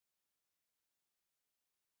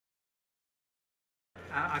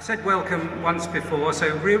I've said welcome once before,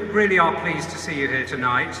 so really are pleased to see you here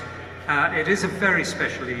tonight. It is a very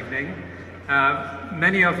special evening.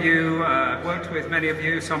 Many of you, worked with many of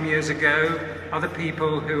you some years ago, other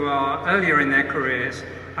people who are earlier in their careers,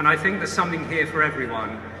 and I think there's something here for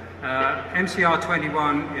everyone. MCR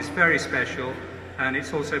 21 is very special, and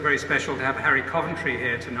it's also very special to have Harry Coventry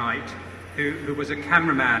here tonight, who was a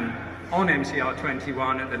cameraman on MCR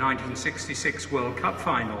 21 at the 1966 World Cup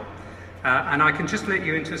final. And I can just let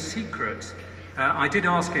you into a secret. I did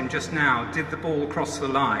ask him just now, did the ball cross the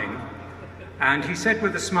line? And he said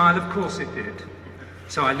with a smile, of course it did.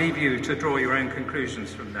 So I leave you to draw your own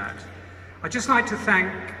conclusions from that. I'd just like to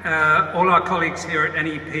thank all our colleagues here at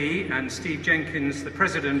NEP and Steve Jenkins, the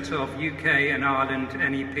President of UK and Ireland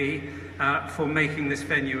NEP, for making this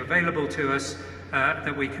venue available to us,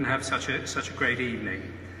 that we can have such a great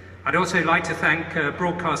evening. I'd also like to thank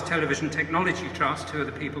Broadcast Television Technology Trust, who are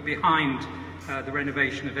the people behind the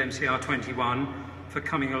renovation of MCR 21, for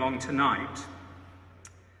coming along tonight.